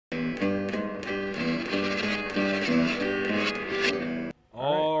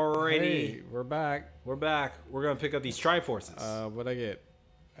we're back. We're back. We're gonna pick up these Triforces. What'd I get?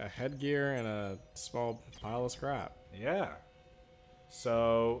 A headgear and a small pile of scrap. Yeah.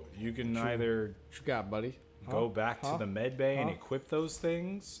 So you can either What you got, buddy? go back to the med bay and equip those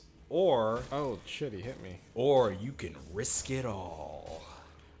things, or Oh shit, he hit me. you can risk it all.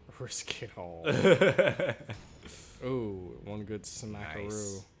 Risk it all. Ooh, one good smackaroo.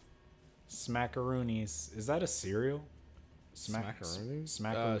 Nice. Smackaroonies. Is that a cereal? Smackaroonies?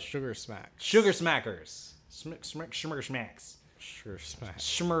 Smack. Sugar smacks. Sugar smackers. Schmurder smacks. Sugar smacks.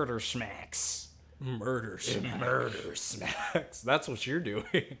 Schmurder smacks. Murder smacks. Murder smacks. That's what you're doing.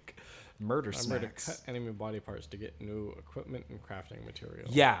 Murder I'm ready to smacks. cut enemy body parts to get new equipment and crafting material.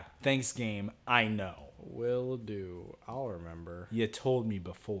 Yeah, thanks game. I know. Will do. I'll remember. You told me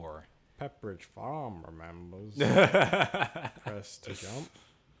before. Pepperidge Farm remembers. Press to jump.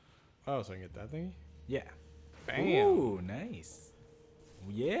 Oh, so I can get that thingy? Yeah. Bam. Ooh, nice.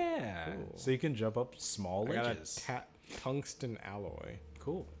 Yeah. Cool. So you can jump up small I got ledges. a tungsten alloy.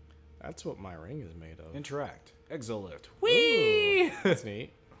 Cool. That's what my ring is made of. Interact. Exolift. Whee! That's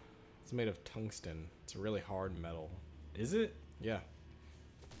neat. It's made of tungsten. It's a really hard metal. Is it? Yeah.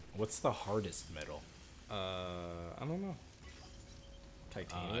 What's the hardest metal? I don't know.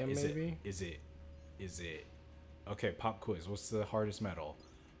 Titanium, maybe? Is it? Okay, pop quiz. What's the hardest metal?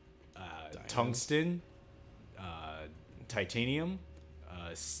 Tungsten, titanium,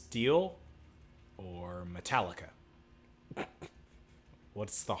 steel, or Metallica?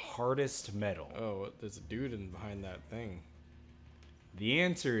 What's the hardest metal? Oh, there's a dude behind that thing. The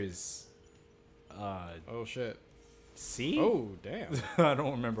answer is Oh, shit. C? Oh, damn. I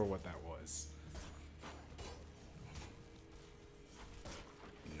don't remember what that was.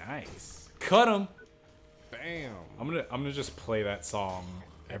 Nice. Cut him. Bam. I'm gonna just play that song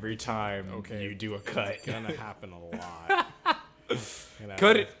every time you do a cut. It's gonna happen a lot.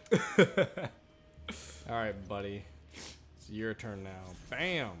 Cut it. All right, buddy. It's your turn now.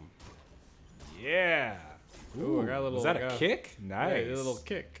 Bam. Yeah. Ooh, I got a little. Was that I got a kick? Nice. Yeah, I did a little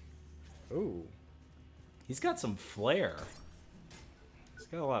kick. Ooh. He's got some flair. He's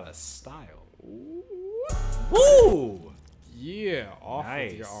got a lot of style. Woo! Yeah, off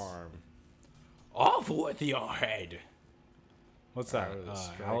with your Nice. arm. Off with your head. What's that? Alright,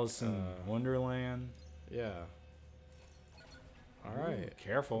 strike, Alice in Wonderland. Yeah. All right.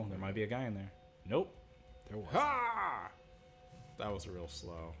 Careful, there might be a guy in there. Nope. There was. Ha! That was real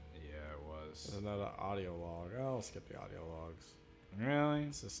slow. Yeah, it was. There's another audio log. I'll skip the audio logs.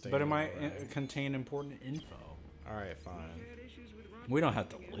 Really? Sustainable, But it might right? contain important info. All right, fine. We don't have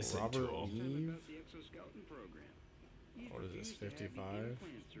to listen Robert to him. Eve. What is this? 55.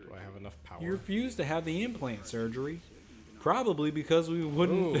 Do I have enough power? You refused to have the implant surgery. Probably because we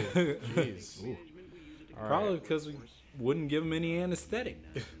wouldn't. Ooh, jeez. All Probably right. because we wouldn't give him any anesthetic.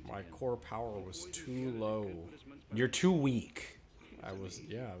 My core power was too low. You're too weak. I was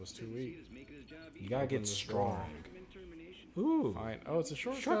too weak. You gotta Open get this strong. Ooh. Fine. Oh, it's a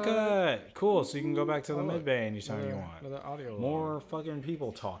shortcut. Shortcut. Cool. So you can go back to the Oh, med bay anytime you want. Another audio log More fucking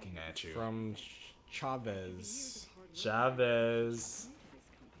people talking at you. from Chavez. Chavez.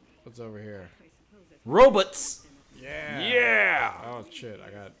 What's over here? Robots. Yeah. Yeah. Oh shit!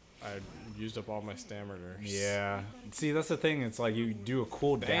 I used up all my stamina. Yeah. See, that's the thing. It's like you do a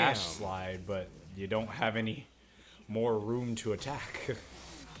cool dash Damn. slide, but you don't have any more room to attack.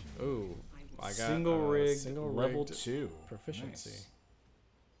 Ooh. I got Single rigged single level rigged 2 proficiency. Nice.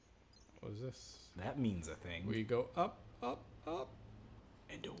 What is this? That means a thing. We go up, up, up,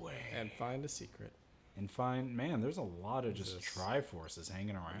 And away. and find a secret. And find, man, there's a lot of just this? Triforces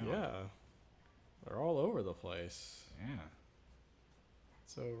hanging around. Yeah. They're all over the place. Yeah.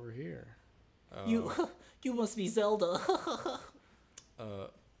 It's over here. You must be Zelda.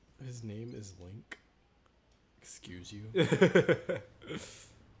 His name is Link. Excuse you.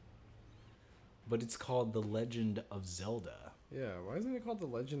 But it's called The Legend of Zelda. Yeah, why isn't it called The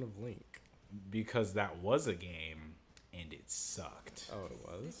Legend of Link? Because that was a game, and it sucked. Oh, it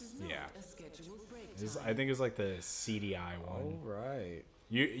was? Yeah. I think it was like the CDI one. Oh, right.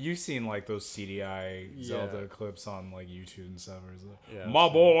 You've seen like those CDI Zelda Yeah. clips on like YouTube and stuff. Where it's like, Yeah, my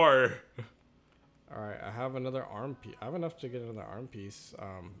so- boy. All right, I have another arm piece. I have enough to get another arm piece.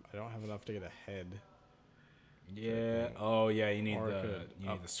 I don't have enough to get a head. Yeah. Oh yeah. You need Or the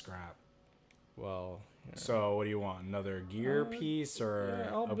could the scrap. Well, yeah. So what do you want? Another gear piece or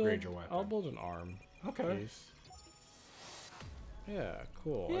Yeah, I'll upgrade build, your weapon? I'll build an arm Okay. piece. Yeah,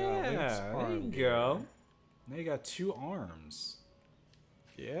 cool. I got a Link's Yeah. There arm you gear. go. Now you got 2 arms.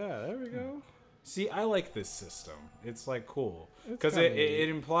 Yeah, there we go. See, I like this system. It's like cool It's because kinda it neat.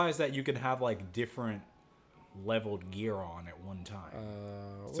 implies that you can have like different leveled gear on at one time.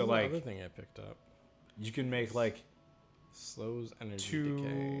 What So was like the other thing I picked up? you can make like Slows energy 2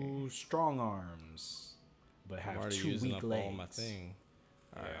 decay. strong arms, but I'm have already 2 using weak up legs. all my thing.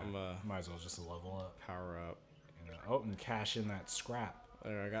 All right, I'm might as well just level up. power up. And cash in that scrap.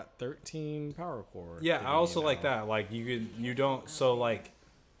 There, I got 13 power core. Yeah, I also like now. that. Like you don't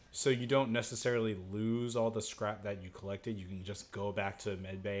you don't necessarily lose all the scrap that you collected. You can just go back to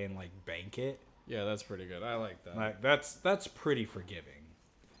medbay and like bank it. Yeah, that's pretty good. I like that. Like that's pretty forgiving.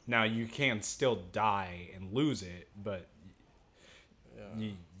 Now you can still die and lose it, but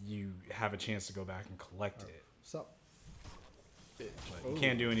you have a chance to go back and collect it. Sup? But you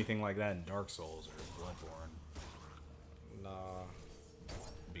can't do anything like that in Dark Souls or Bloodborne. Nah.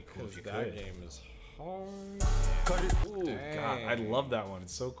 It'd be cool if you that could. game is hard. Cut it. Ooh, Dang. God, I love that one.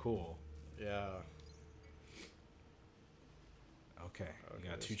 It's so cool. Yeah. Okay, you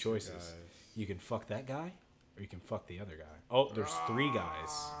got 2 there's choices. guys. You can fuck that guy, or you can fuck the other guy. Oh, there's 3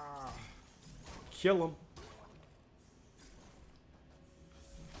 guys. Kill him.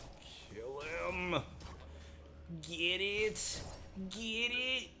 Kill him. Get it. Get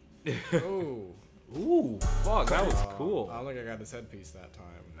it. Oh. Ooh, fuck, that was I cool. don't think I got this headpiece that time.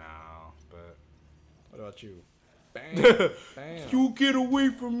 No, but... What about you? Bam. Bam. You get away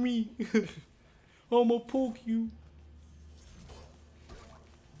from me. I'ma poke you.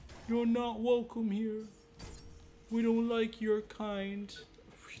 You're not welcome here. We don't like your kind.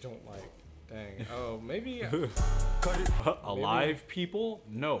 We don't like. Dang. Oh, maybe. Alive people?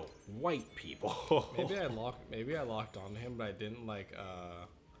 No, white people. Maybe I locked onto him, but I didn't like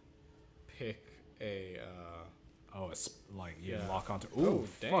pick a it's like you yeah. lock onto. Oh, Ooh,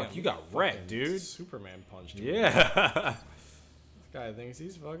 damn, fuck! You got wrecked, dude. Superman punched him. Yeah. This guy thinks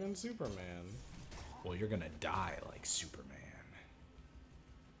he's fucking Superman. Well, you're gonna die like Superman.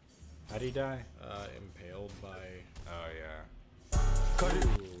 How'd he die? Impaled by. Oh yeah.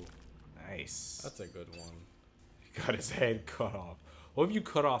 Ooh, Nice. that's a good one. He got his head cut off. What if you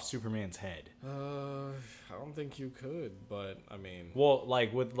cut off Superman's head? I don't think you could, but I mean. Well,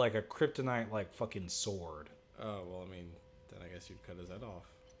 like with like a kryptonite like fucking sword. Oh well, I mean, then I guess you'd cut his head off.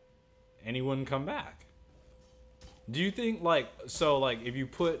 And he wouldn't come back. Do you think like if you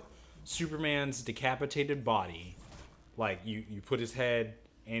put Superman's decapitated body, like you put his head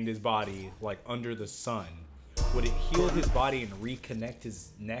and his body like under the sun, would it heal his body and reconnect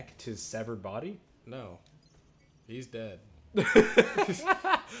his neck to his severed body? No, he's dead.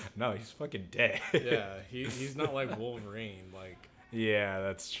 No, he's fucking dead. Yeah, he's not like Wolverine. Like, yeah,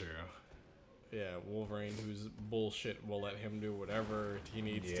 that's true. yeah, Wolverine, who's bullshit, will let him do whatever he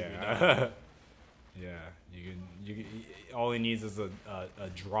needs to be done. Yeah, you can. All he needs is a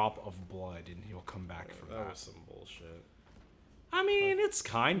drop of blood, and he'll come back from that. That was some bullshit. I mean, it's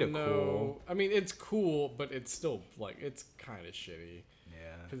kind of No, cool. I mean it's cool, but it's still like it's kind of shitty.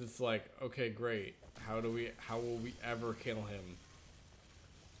 Yeah. Because it's like, okay, great. How will we ever kill him?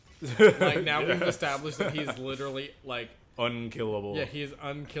 Like now we've established that he's literally like Unkillable. yeah, he is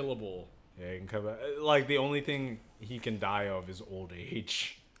unkillable. Yeah, he can come back. Like the only thing he can die of is old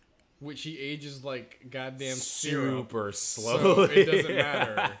age. Which he ages like goddamn syrup. Super So slowly. it doesn't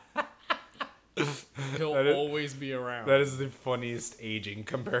matter. He'll always be around. That is the funniest aging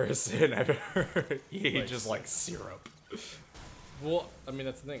comparison I've ever heard. He ages like syrup. Well, I mean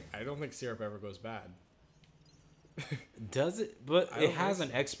that's the thing. I don't think syrup ever goes bad. Does it? But I it don't has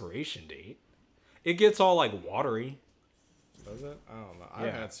think an expiration date. It gets all like watery. Does it? I don't know. Yeah.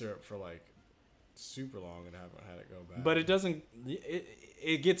 I've had syrup for like super long and haven't had it go bad. But it doesn't.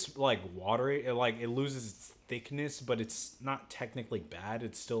 It gets like watery. It loses its thickness, but it's not technically bad.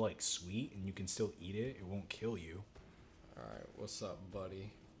 It's still like sweet, and you can still eat it. It won't kill you. All right, what's up,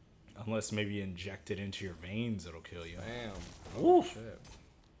 buddy? Unless maybe you inject it into your veins, it'll kill you. Damn. Ooh. Oh, shit.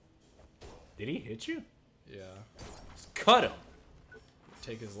 Did he hit you? Yeah. Just cut him.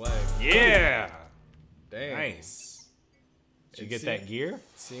 Take his leg. Yeah. Damn. Nice. Did you It get that gear?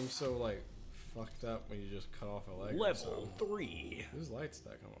 Seems so like fucked up when you just cut off a leg. Level 3. Whose light's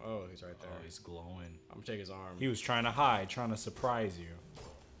that come? Oh, he's right there. Oh, he's glowing. I'm gonna take his arm. He was trying to hide, trying to surprise you.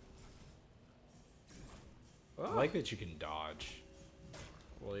 I like that you can dodge.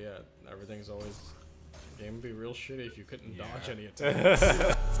 Well, yeah. Everything's always. The game would be real shitty if you couldn't Yeah. dodge any attacks.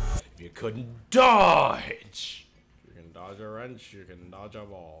 If you couldn't dodge. You can dodge a wrench. You can dodge a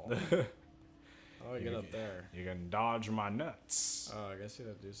ball. Oh, you get up there. You can dodge my nuts. Oh, I guess you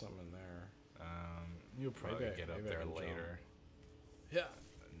have to do something in there. You'll probably Maybe- get up maybe I there can later. Yeah.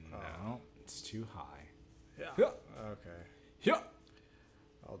 No, it's too high. Yeah. Yeah. Okay. Yeah.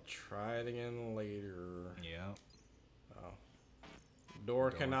 I'll try it again later. Yeah.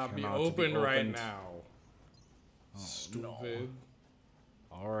 Door cannot be cannot be opened right opened. now. Stupid.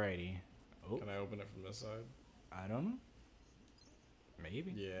 Alrighty. Oh, Can I open it from this side? I don't know.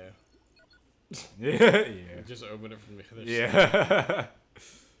 Maybe. Yeah. Yeah. Just open it from the other side.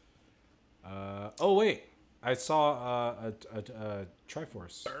 Yeah. Oh wait, I saw a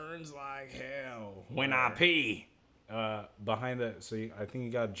Triforce. Burns like hell. When I pee. Behind that, so I think you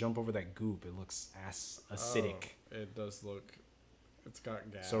gotta jump over that goop. It looks acidic. Oh, it does look. It's got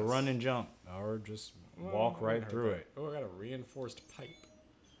gas. So run and jump, or just walk right through it. Oh, I got a reinforced pipe.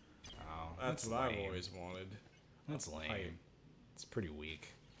 Oh, That's what I've always wanted. That's lame. Pipe. It's pretty weak.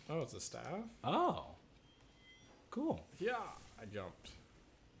 Oh, it's a staff? Oh, cool. Yeah, I jumped.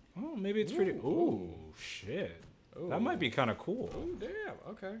 Oh, maybe it's pretty. Ooh, shit. Ooh. That might be kind of cool. Oh, damn.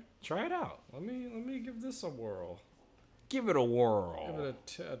 Okay. Try it out. Let me give this a whirl. Give it a whirl. Give it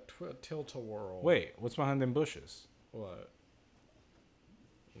a tilt-a-whirl. Wait, what's behind them bushes? What?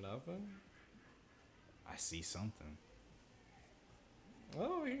 Nothing? I see something.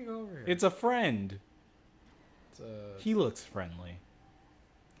 Oh, we can go over here. It's a friend. It's a... He looks friendly.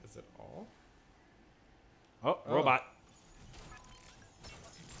 Is it off? Oh, robot.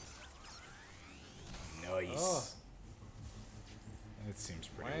 Nice. Oh. It seems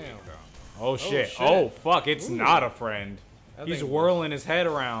pretty Wow. weak, though. Oh, shit. shit. Oh, fuck. It's Ooh. not a friend. That He's thing- whirling his head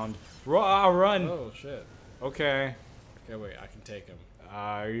around. Run. Oh, shit. Okay. Okay, wait. I can take him.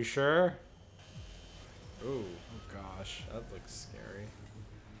 Are you sure? Ooh. Oh, gosh. That looks scary.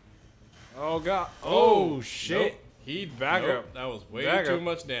 Oh, God. Oh, Nope. shit. He Back nope, up. That was way Back too up.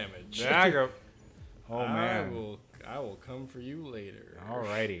 much damage. Back up. Oh, man. I will come for you later.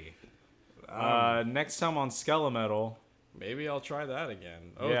 Alrighty. Next time on Skelemetal. Maybe I'll try that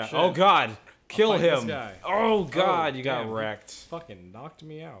again. Oh, Yeah. shit. Oh, God. Kill fight this him. guy. Oh, God. Oh, you got damn, he wrecked. Fucking knocked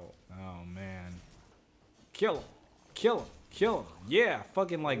me out. Oh, man. Kill him. Kill him. Kill him. Yeah.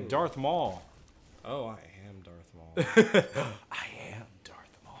 Fucking like Darth Maul. Oh, I am Darth Maul. I am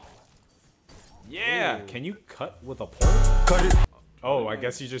Darth Maul. Yeah. Ooh. Can you cut with a pole? Cut it. Oh, I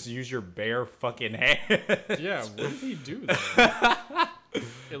guess you just use your bare fucking hand. Yeah, what did he do there?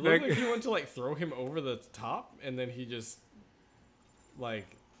 It looked like he went to like throw him over the top, and then he just like.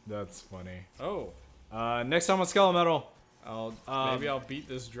 That's funny. Oh, Next time on Skelemetal. maybe I'll beat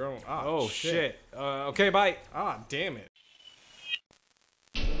this drone. Ah, Oh, shit. Okay, bye. Ah, damn it.